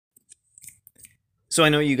So I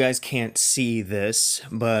know you guys can't see this,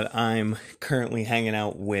 but I'm currently hanging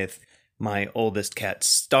out with my oldest cat,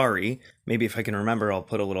 Starry. Maybe if I can remember, I'll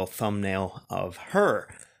put a little thumbnail of her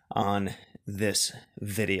on this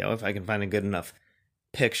video, if I can find a good enough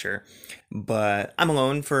picture. But I'm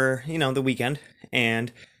alone for, the weekend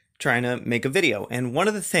and trying to make a video. And one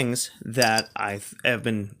of the things that have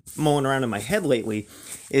been mulling around in my head lately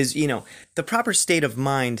is, the proper state of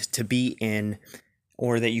mind to be in,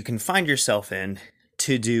 or that you can find yourself in,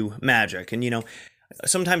 to do magic. And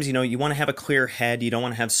sometimes you want to have a clear head. You don't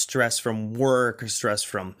want to have stress from work or stress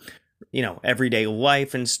from everyday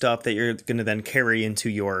life and stuff that you're going to then carry into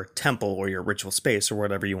your temple or your ritual space or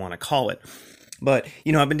whatever you want to call it. But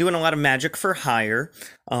I've been doing a lot of magic for hire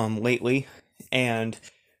lately, and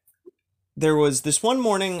there was this one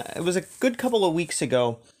morning, it was a good couple of weeks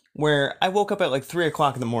ago, where I woke up at like 3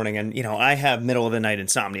 o'clock in the morning, and I have middle of the night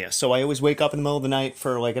insomnia, so I always wake up in the middle of the night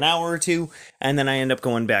for like an hour or two, and then I end up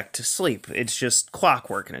going back to sleep. It's just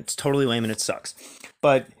clockwork, and it's totally lame, and it sucks.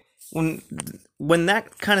 But when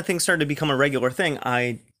that kind of thing started to become a regular thing,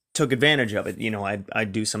 I took advantage of it.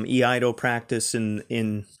 I'd do some EIDO practice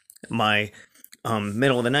in my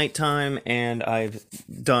middle of the night time, and I've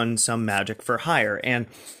done some magic for hire, and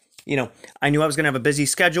I knew I was going to have a busy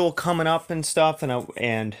schedule coming up and stuff,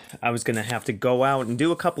 and I was going to have to go out and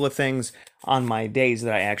do a couple of things on my days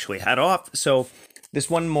that I actually had off. So this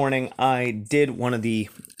one morning, I did one of the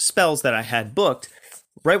spells that I had booked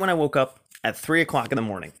right when I woke up at 3 o'clock in the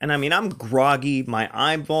morning. And I'm groggy, my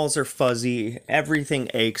eyeballs are fuzzy, everything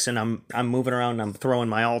aches, and I'm moving around and I'm throwing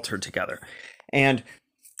my altar together. And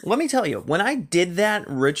let me tell you, when I did that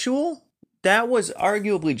ritual, that was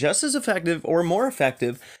arguably just as effective or more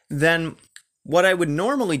effective than what I would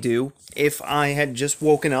normally do if I had just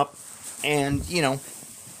woken up and,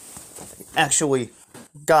 actually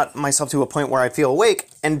got myself to a point where I feel awake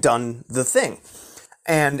and done the thing.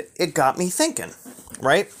 And it got me thinking,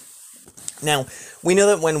 right? Now, we know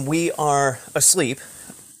that when we are asleep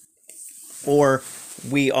or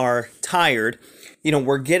we are tired,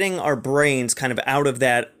 we're getting our brains kind of out of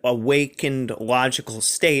that awakened logical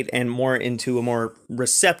state and more into a more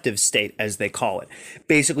receptive state, as they call it.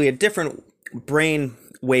 Basically, a different brain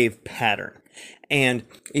wave pattern. And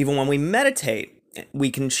even when we meditate,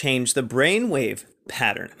 we can change the brain wave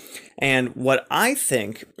pattern. And what I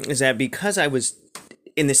think is that because I was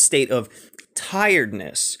in this state of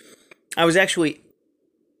tiredness, I was actually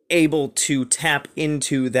able to tap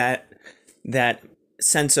into that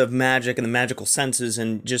sense of magic and the magical senses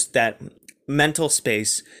and just that mental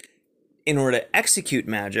space in order to execute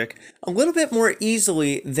magic a little bit more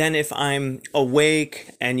easily than if I'm awake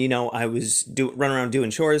and I was running around doing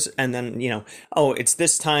chores, and then it's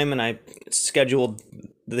this time and I scheduled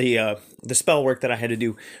the spell work that I had to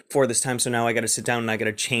do for this time, so now I got to sit down and I got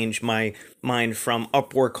to change my mind from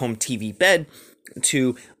up, work, home, TV, bed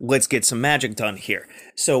to let's get some magic done here.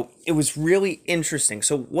 So it was really interesting.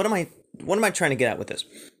 So what am I trying to get at with this?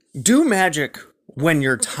 Do magic when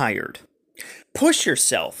you're tired. Push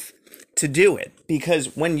yourself to do it,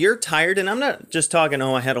 because when you're tired, and I'm not just talking,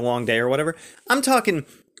 I had a long day or whatever. I'm talking,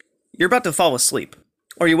 you're about to fall asleep,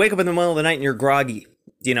 or you wake up in the middle of the night and you're groggy,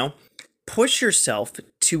 Push yourself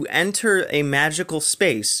to enter a magical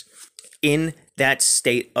space in that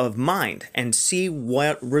state of mind and see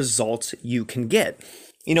what results you can get.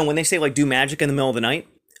 When they say do magic in the middle of the night,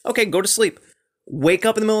 okay, go to sleep. Wake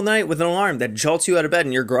up in the middle of the night with an alarm that jolts you out of bed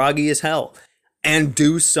and you're groggy as hell, and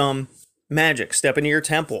do some magic. Step into your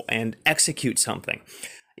temple and execute something.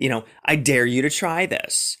 I dare you to try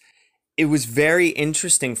this. It was very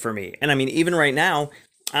interesting for me. And even right now,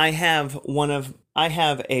 I have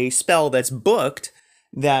a spell that's booked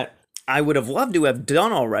that I would have loved to have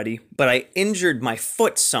done already, but I injured my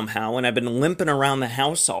foot somehow, and I've been limping around the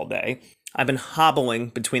house all day. I've been hobbling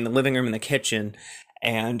between the living room and the kitchen,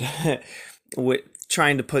 and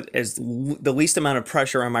trying to put the least amount of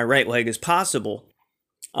pressure on my right leg as possible.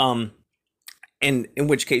 And in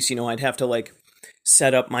which case, I'd have to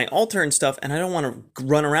set up my altar and stuff, and I don't want to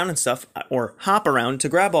run around and stuff or hop around to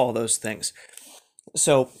grab all those things.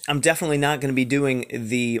 So I'm definitely not going to be doing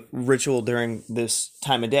the ritual during this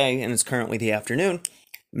time of day, and it's currently the afternoon.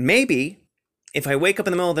 Maybe if I wake up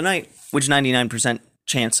in the middle of the night, which 99%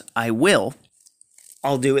 chance I will,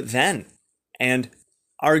 I'll do it then. And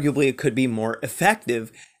arguably it could be more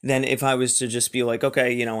effective than if I was to just be like,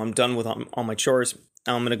 okay, I'm done with all my chores.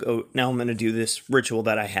 I'm going to do this ritual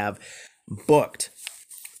that I have booked.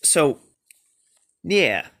 So,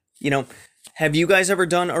 yeah, have you guys ever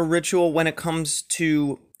done a ritual when it comes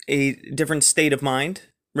to a different state of mind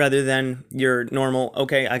rather than your normal,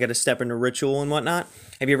 okay, I got to step into ritual and whatnot?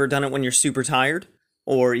 Have you ever done it when you're super tired?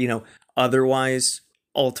 Or, otherwise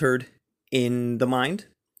altered in the mind?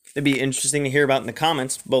 It'd be interesting to hear about in the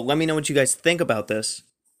comments, but let me know what you guys think about this.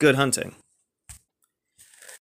 Good hunting.